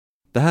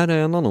Det här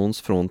är en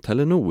annons från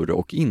Telenor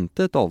och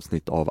inte ett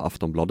avsnitt av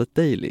Aftonbladet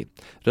Daily.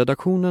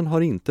 Redaktionen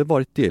har inte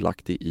varit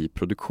delaktig i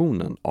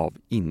produktionen av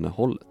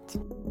innehållet.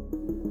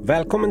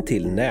 Välkommen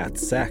till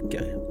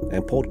Nätsäker,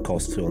 en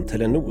podcast från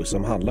Telenor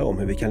som handlar om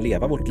hur vi kan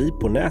leva vårt liv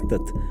på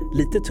nätet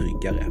lite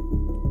tryggare.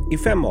 I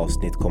 5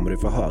 avsnitt kommer du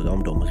få höra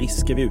om de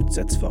risker vi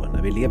utsätts för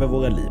när vi lever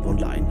våra liv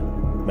online.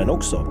 Men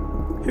också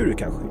hur du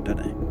kan skydda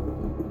dig.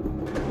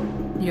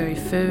 Jag är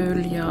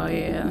ful, jag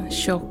är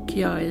tjock,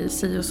 jag är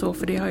si och så,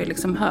 för det har jag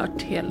liksom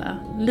hört hela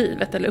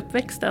livet eller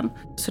uppväxten.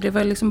 Så det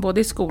var liksom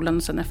både i skolan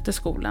och sen efter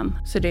skolan.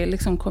 Så det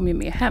liksom kom ju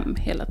med hem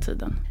hela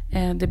tiden.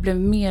 Det blev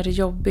mer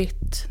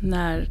jobbigt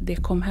när det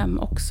kom hem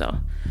också.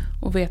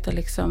 Och veta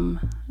liksom,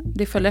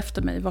 det följde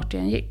efter mig vart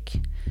jag än gick.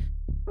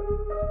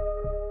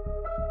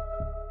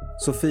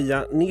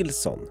 Sofia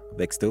Nilsson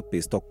växte upp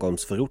i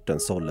Stockholmsförorten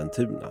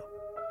Sollentuna.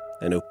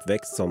 En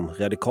uppväxt som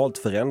radikalt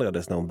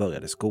förändrades när hon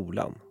började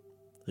skolan.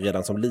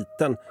 Redan som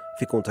liten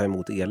fick hon ta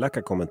emot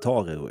elaka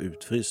kommentarer och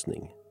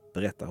utfrysning,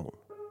 berättar hon.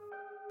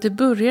 Det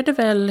började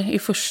väl i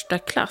första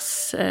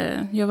klass.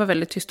 Jag var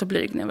väldigt tyst och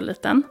blyg när jag var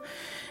liten.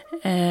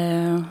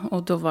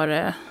 Och då var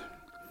det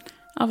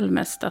väl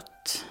mest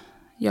att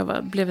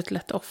jag blev ett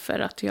lätt offer.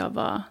 Att jag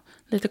var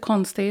lite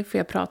konstig, för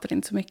jag pratade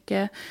inte så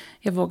mycket.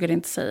 Jag vågade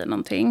inte säga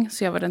någonting,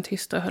 så jag var den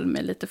tysta och höll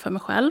mig lite för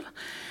mig själv.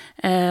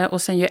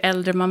 Och sen ju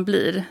äldre man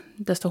blir,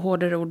 desto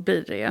hårdare ord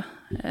blir det.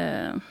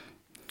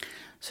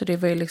 Så det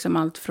var ju liksom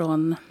allt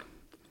från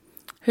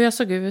hur jag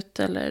såg ut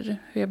eller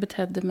hur jag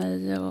betedde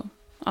mig. Och,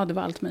 ja, det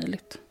var allt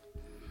möjligt.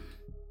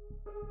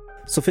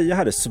 Sofia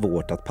hade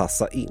svårt att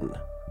passa in.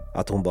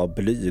 Att hon var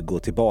blyg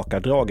och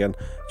tillbakadragen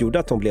gjorde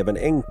att hon blev en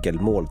enkel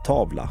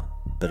måltavla,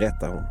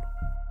 berättar hon.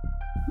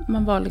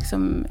 Man var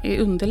liksom i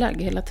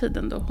underläge hela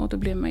tiden då. Och då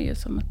blev man ju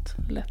som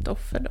ett lätt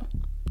offer då,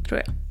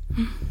 tror jag.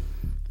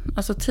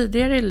 Alltså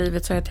tidigare i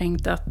livet så har jag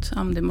tänkt att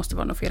det måste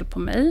vara något fel på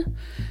mig.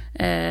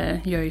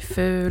 Jag är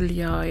ful,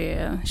 jag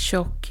är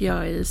tjock,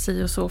 jag är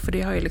si och så. För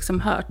det har jag liksom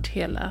hört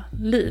hela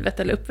livet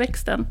eller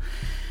uppväxten.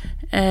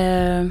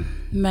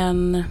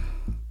 Men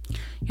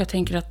jag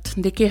tänker att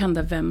det kan ju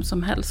hända vem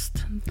som helst.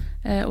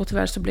 Och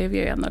tyvärr så blev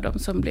jag en av dem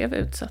som blev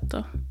utsatt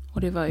då.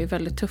 Och det var ju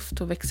väldigt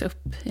tufft att växa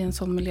upp i en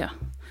sån miljö.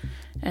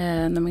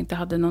 När man inte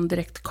hade någon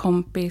direkt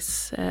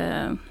kompis.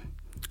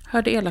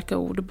 Hörde elaka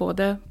ord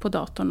både på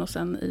datorn och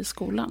sen i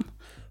skolan.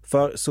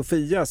 För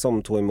Sofia,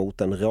 som tog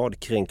emot en rad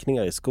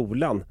kränkningar i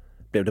skolan,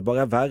 blev det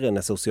bara värre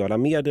när sociala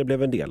medier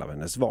blev en del av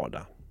hennes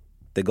vardag.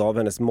 Det gav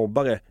hennes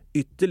mobbare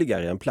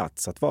ytterligare en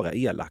plats att vara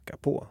elaka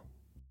på.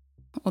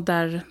 Och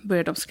där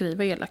började de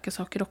skriva elaka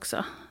saker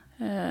också.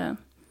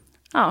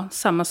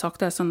 Samma sak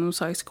där som de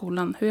sa i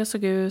skolan. Hur jag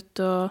såg ut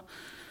och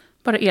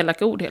bara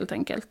elaka ord helt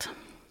enkelt.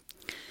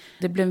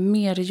 Det blev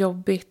mer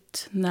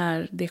jobbigt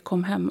när det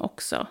kom hem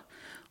också.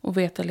 Och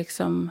veta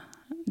liksom,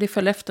 det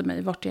följde efter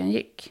mig vart jag än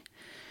gick.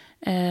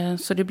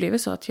 Så det blev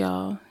så att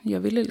jag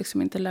ville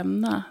liksom inte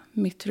lämna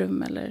mitt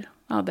rum eller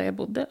där jag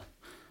bodde.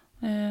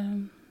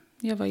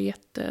 Jag var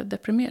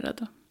jättedeprimerad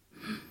då.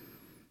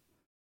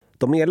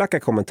 De elaka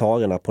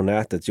kommentarerna på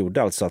nätet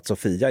gjorde alltså att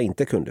Sofia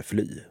inte kunde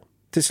fly.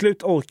 Till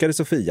slut orkade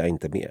Sofia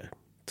inte mer.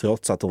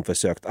 Trots att hon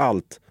försökt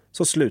allt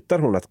så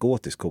slutade hon att gå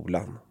till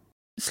skolan.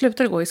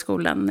 Slutade gå i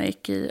skolan när jag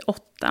gick i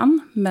 8:an,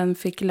 men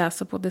fick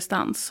läsa på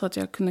distans så att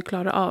jag kunde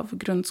klara av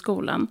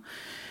grundskolan.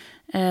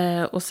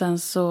 Och sen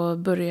så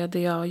började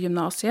jag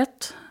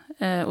gymnasiet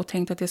och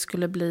tänkte att jag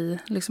skulle bli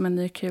liksom en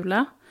ny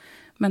kula.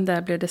 Men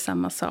där blev det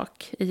samma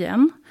sak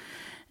igen.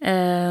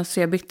 Så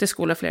jag bytte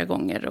skola flera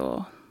gånger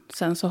och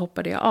sen så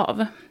hoppade jag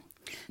av.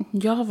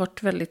 Jag har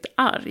varit väldigt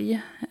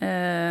arg.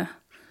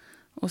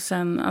 Och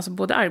sen alltså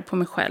både arg på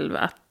mig själv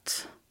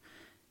att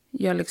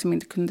jag liksom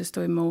inte kunde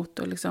stå emot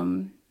och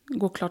liksom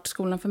gå klart till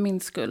skolan för min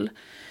skull.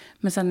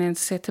 Men sen när jag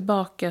ser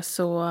tillbaka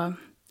så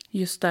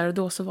just där och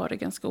då så var det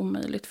ganska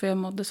omöjligt. För jag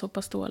mådde så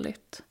pass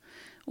dåligt.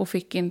 Och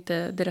fick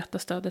inte det rätta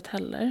stödet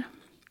heller.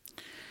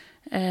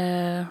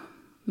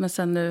 Men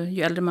sen nu,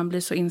 ju äldre man blir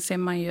så inser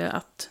man ju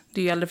att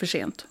det är ju aldrig för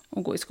sent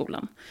att gå i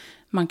skolan.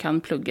 Man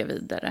kan plugga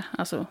vidare,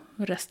 alltså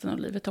resten av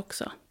livet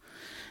också.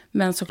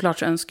 Men såklart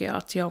så önskar jag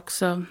att jag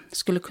också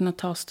skulle kunna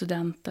ta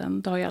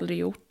studenten. Det har jag aldrig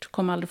gjort,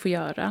 kommer aldrig få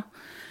göra.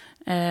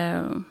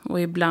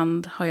 Och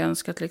ibland har jag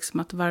önskat liksom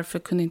att varför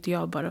kunde inte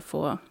jag bara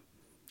få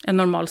en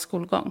normal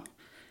skolgång.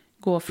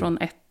 Gå från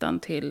 1:an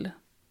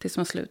tills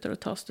man slutar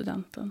att ta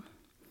studenten.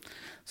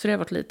 Så det har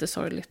varit lite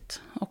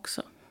sorgligt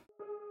också.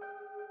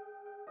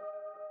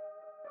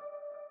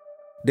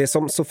 Det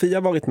som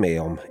Sofia varit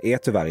med om är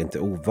tyvärr inte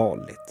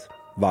ovanligt.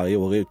 Varje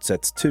år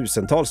utsätts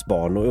tusentals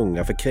barn och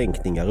unga för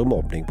kränkningar och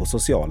mobbning på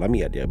sociala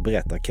medier,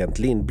 berättar Kent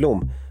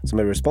Lindblom som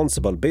är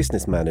Responsible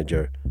Business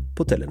Manager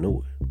på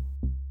Telenor.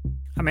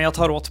 Men jag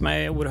tar åt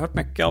mig oerhört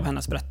mycket av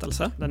hennes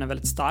berättelse. Den är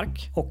väldigt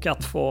stark. Och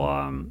att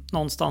få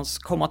någonstans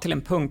komma till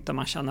en punkt där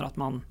man känner att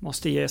man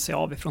måste ge sig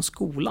av ifrån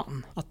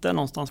skolan. Att det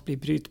någonstans blir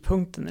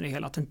brytpunkten i det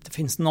hela. Att det inte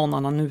finns någon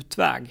annan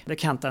utväg. Det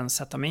kan jag inte ens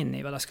sätta mig in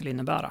i vad det skulle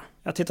innebära.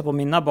 Jag tittar på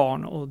mina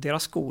barn och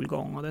deras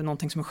skolgång. Och det är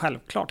någonting som är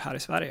självklart här i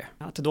Sverige.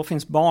 Att det då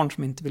finns barn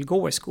som inte vill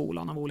gå i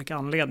skolan av olika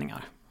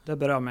anledningar. Det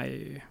berör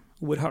mig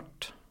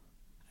oerhört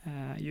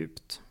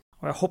djupt.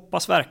 Och jag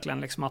hoppas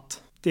verkligen liksom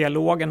att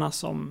dialogerna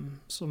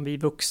som vi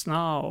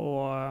vuxna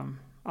och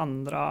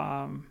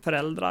andra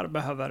föräldrar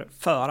behöver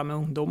föra med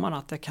ungdomarna,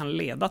 att det kan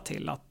leda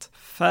till att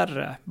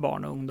färre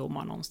barn och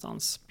ungdomar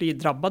någonstans blir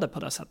drabbade på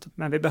det sättet.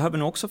 Men vi behöver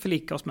nog också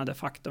förlika oss med det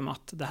faktum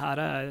att det här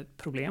är ett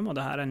problem och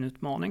det här är en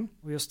utmaning.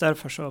 Och just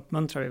därför så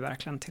uppmuntrar vi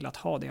verkligen till att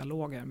ha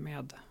dialoger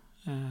med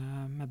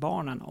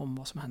barnen om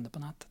vad som händer på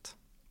nätet.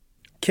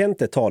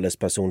 Kent är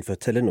talesperson för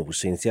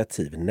Telenors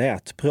initiativ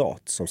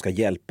Nätprat som ska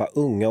hjälpa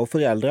unga och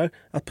föräldrar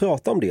att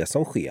prata om det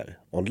som sker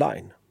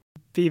online.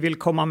 Vi vill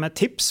komma med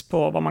tips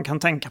på vad man kan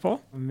tänka på.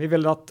 Vi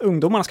vill att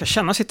ungdomarna ska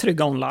känna sig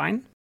trygga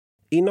online.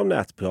 Inom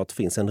Nätprat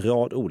finns en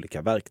rad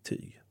olika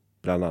verktyg.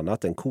 Bland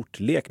annat en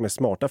kortlek med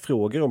smarta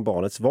frågor om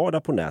barnets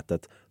vardag på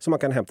nätet som man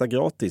kan hämta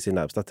gratis i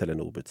närmsta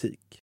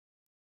Telenor-butik.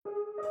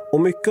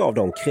 Och mycket av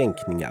de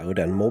kränkningar och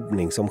den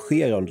mobbning som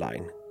sker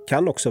online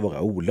kan också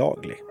vara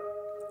olaglig.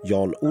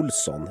 Jan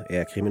Olsson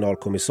är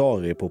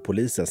kriminalkommissarie på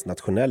polisens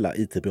nationella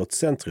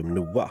IT-brottscentrum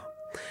NOA.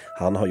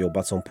 Han har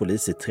jobbat som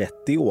polis i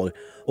 30 år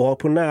och har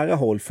på nära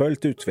håll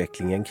följt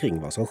utvecklingen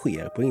kring vad som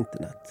sker på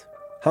internet.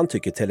 Han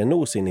tycker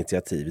Telenors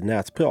initiativ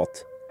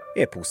Nätprat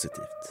är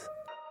positivt.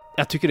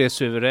 Jag tycker det är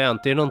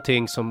suveränt. Det är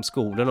någonting som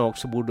skolorna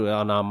också borde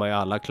anamma i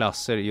alla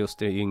klasser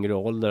just i yngre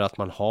ålder. Att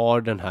man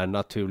har den här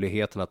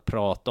naturligheten att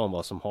prata om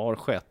vad som har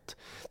skett.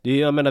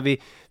 Jag menar,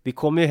 vi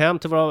kommer ju hem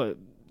till våra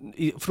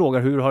frågar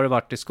hur har det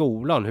varit i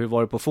skolan? Hur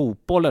var det på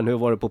fotbollen? Hur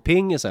var det på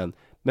pingisen?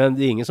 Men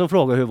det är ingen som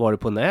frågar hur var det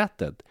på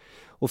nätet?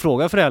 Och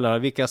frågar föräldrarna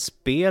vilka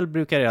spel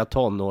brukar era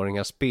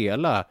tonåringar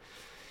spela?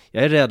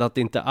 Jag är rädd att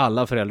inte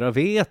alla föräldrar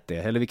vet det.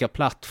 Eller vilka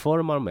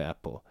plattformar de är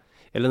på.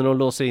 Eller när de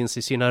låser in sig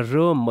i sina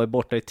rum och är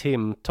borta i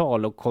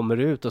timtal och kommer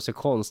ut och ser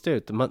konstigt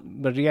ut.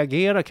 Man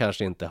reagerar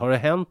kanske inte. Har det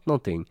hänt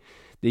någonting?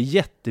 Det är en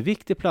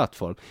jätteviktig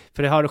plattform.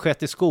 För det har det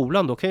skett i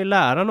skolan, då kan ju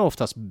lärarna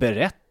oftast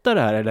berätta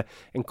det här. Eller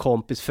en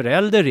kompis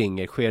förälder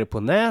ringer, sker det på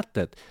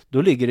nätet.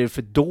 Då ligger det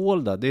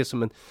fördolda. Det är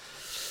som en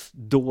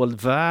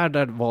dold värld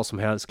där vad som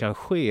helst kan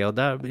ske. Och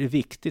där är det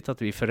viktigt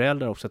att vi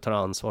föräldrar också tar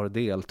ansvar och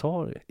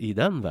deltar i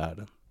den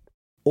världen.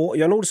 Och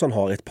Jan Olsson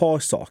har ett par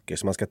saker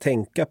som man ska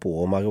tänka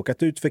på om man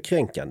råkat ut för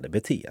kränkande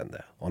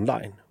beteende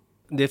online.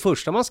 Det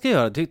första man ska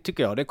göra,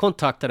 tycker jag, det är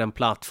kontakta den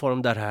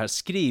plattform där det här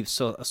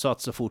skrivs så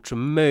att så fort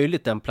som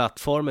möjligt den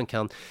plattformen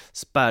kan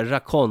spärra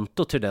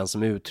konto till den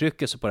som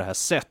uttrycker sig på det här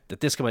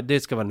sättet. Det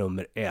ska vara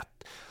nummer 1.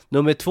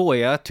 Nummer 2 är,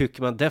 jag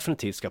tycker man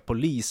definitivt ska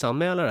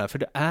polisanmäla det här, för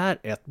det är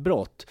ett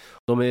brott.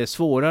 De är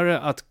svårare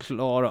att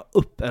klara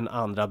upp än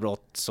andra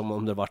brott som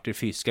om det varit i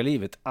fysiska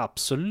livet,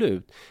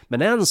 absolut.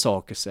 Men en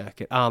sak är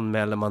säker,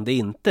 anmäler man det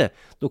inte,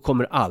 då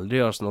kommer det aldrig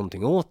göras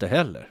någonting åt det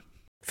heller.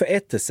 För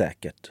ett är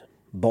säkert,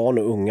 barn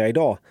och unga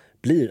idag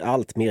blir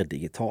allt mer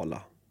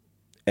digitala.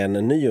 En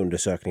ny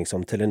undersökning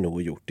som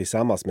Telenor gjort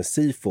tillsammans med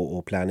SIFO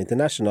och Plan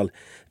International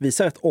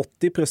visar att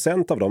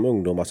 80% av de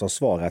ungdomar som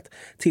svarat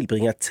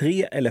tillbringar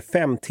 3 eller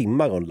 5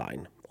 timmar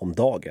online om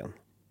dagen.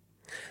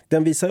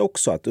 Den visar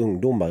också att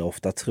ungdomar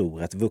ofta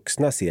tror att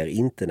vuxna ser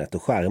internet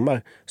och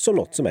skärmar som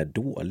något som är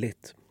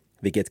dåligt.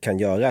 Vilket kan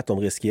göra att de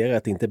riskerar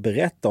att inte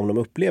berätta om de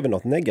upplever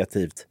något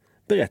negativt,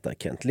 berättar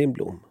Kent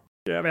Lindblom.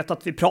 Jag vet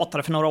att vi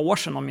pratade för några år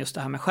sedan om just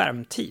det här med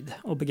skärmtid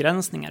och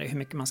begränsningar i hur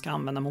mycket man ska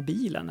använda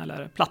mobilen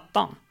eller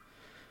plattan.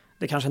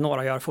 Det kanske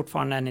några gör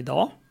fortfarande än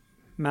idag,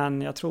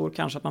 men jag tror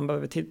kanske att man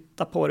behöver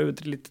titta på det ur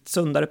ett lite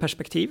sundare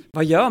perspektiv.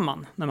 Vad gör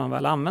man när man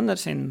väl använder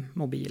sin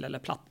mobil eller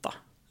platta?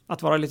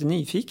 Att vara lite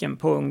nyfiken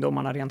på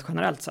ungdomarna rent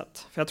generellt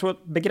sett. För jag tror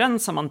att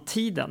begränsar man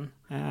tiden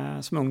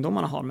som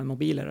ungdomarna har med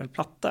mobiler eller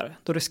plattor,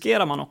 då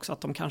riskerar man också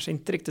att de kanske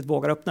inte riktigt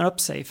vågar öppna upp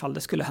sig ifall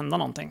det skulle hända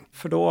någonting.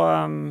 För då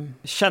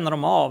känner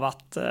de av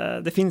att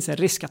det finns en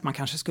risk att man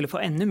kanske skulle få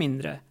ännu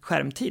mindre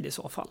skärmtid i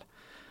så fall.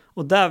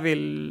 Och där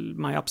vill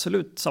man ju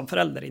absolut som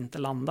förälder inte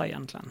landa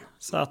egentligen.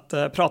 Så att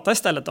prata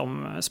istället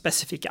om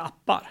specifika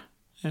appar,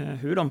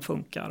 hur de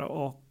funkar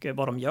och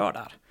vad de gör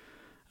där.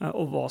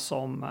 Och vad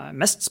som är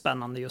mest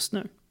spännande just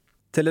nu.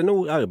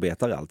 Telenor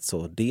arbetar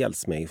alltså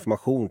dels med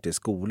information till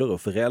skolor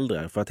och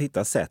föräldrar för att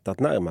hitta sätt att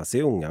närma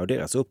sig unga och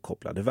deras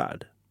uppkopplade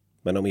värld.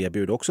 Men de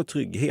erbjuder också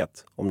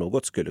trygghet om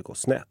något skulle gå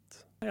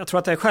snett. Jag tror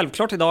att det är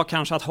självklart idag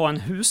kanske att ha en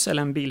hus-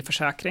 eller en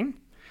bilförsäkring.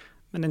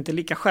 Men det är inte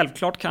lika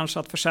självklart kanske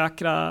att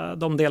försäkra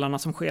de delarna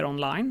som sker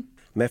online.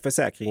 Med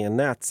försäkringen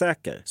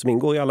Nätsäker, som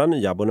ingår i alla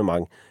nya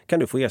abonnemang, kan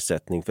du få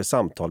ersättning för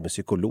samtal med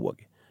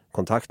psykolog,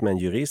 kontakt med en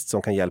jurist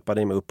som kan hjälpa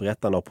dig med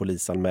upprättande av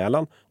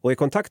polisanmälan och i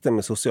kontakten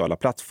med sociala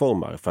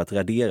plattformar för att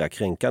radera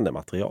kränkande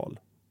material.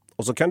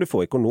 Och så kan du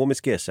få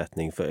ekonomisk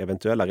ersättning för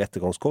eventuella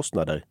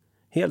rättegångskostnader,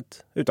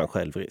 helt utan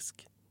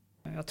självrisk.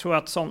 Jag tror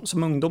att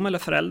som ungdom eller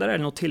förälder är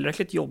det nog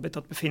tillräckligt jobbigt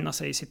att befinna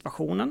sig i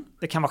situationen.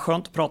 Det kan vara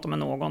skönt att prata med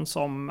någon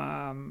som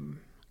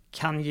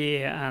kan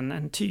ge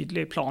en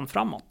tydlig plan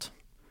framåt.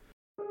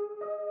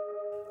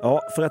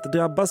 Ja, för att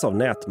drabbas av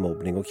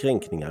nätmobbning och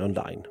kränkningar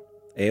online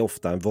är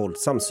ofta en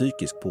våldsam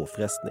psykisk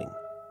påfrestning.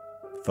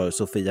 För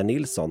Sofia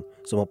Nilsson,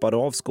 som hoppade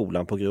av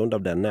skolan på grund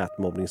av den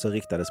nätmobbning som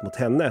riktades mot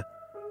henne,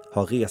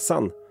 har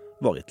resan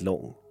varit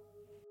lång.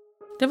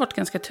 Det har varit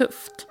ganska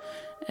tufft.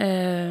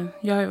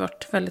 Jag har ju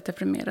varit väldigt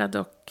deprimerad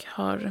och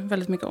har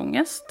väldigt mycket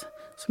ångest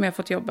som jag har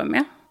fått jobba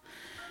med.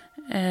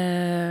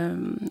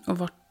 Och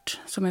varit,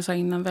 som jag sa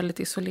innan, väldigt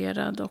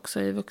isolerad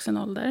också i vuxen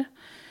ålder.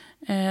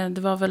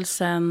 Det var väl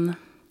sen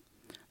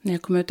när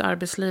jag kom ut i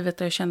arbetslivet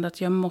där jag kände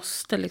att jag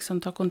måste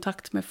liksom ta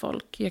kontakt med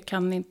folk. Jag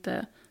kan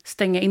inte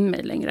stänga in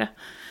mig längre.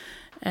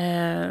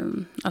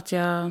 Att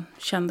jag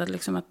kände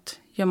liksom att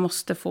jag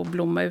måste få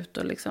blomma ut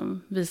och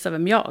liksom visa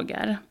vem jag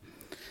är.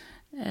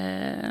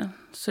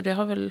 Så det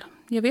har väl,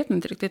 jag vet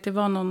inte riktigt, det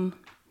var någon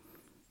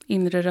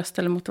inre röst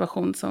eller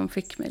motivation som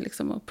fick mig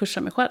liksom att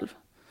pusha mig själv.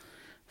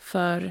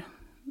 För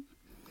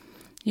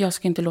jag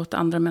ska inte låta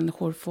andra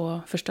människor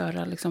få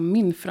förstöra liksom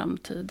min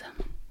framtid,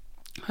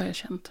 har jag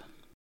känt.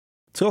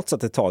 Trots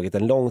att det tagit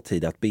en lång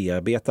tid att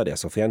bearbeta det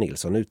Sofia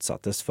Nilsson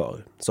utsattes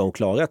för, så hon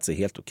klarat sig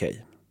helt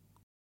okej.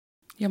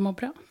 Jag mår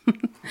bra.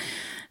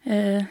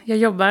 Jag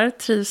jobbar,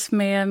 trivs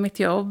med mitt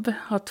jobb,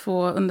 har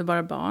 2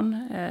 underbara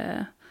barn.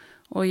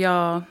 Och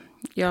jag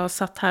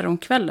satt här om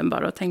kvällen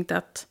bara och tänkte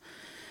att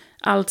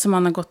allt som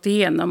man har gått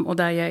igenom och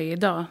där jag är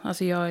idag,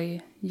 alltså jag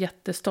är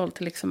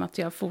jättestolt liksom att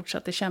jag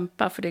fortsatte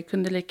kämpa, för det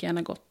kunde lika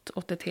gärna gått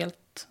åt ett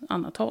helt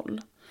annat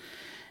håll.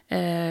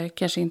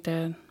 Kanske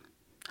inte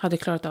hade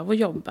klarat av att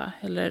jobba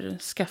eller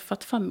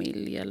skaffat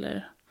familj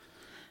eller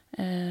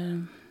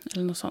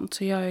något sånt.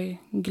 Så jag är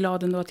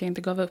glad ändå att jag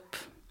inte gav upp,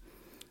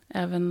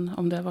 även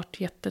om det har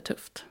varit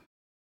jättetufft.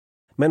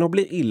 Men hon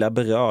blir illa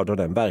berörd av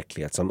den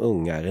verklighet som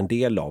unga är en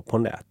del av på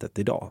nätet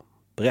idag,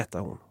 berättar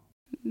hon.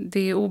 Det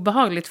är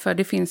obehagligt, för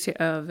det finns ju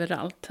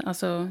överallt.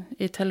 Alltså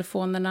i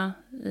telefonerna,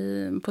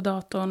 på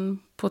datorn,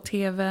 på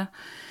tv.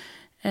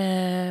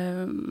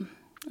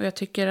 Och jag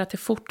tycker att det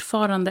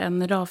fortfarande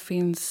än idag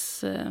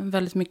finns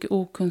väldigt mycket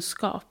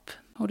okunskap.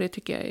 Och det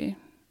tycker jag är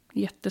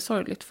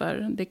jättesorgligt,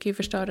 för det kan ju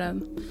förstöra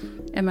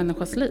en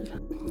människas liv.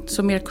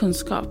 Så mer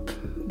kunskap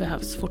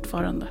behövs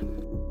fortfarande.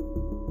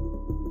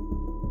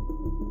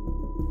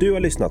 Du har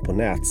lyssnat på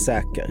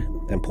Nätsäker,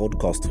 en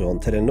podcast från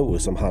Telenor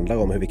som handlar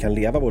om hur vi kan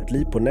leva vårt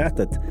liv på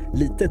nätet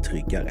lite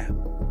tryggare.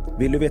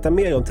 Vill du veta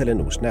mer om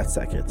Telenors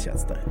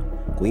nätsäkerhetstjänster?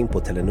 Gå in på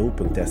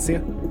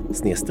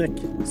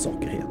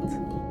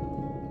telenor.se/säkerhet.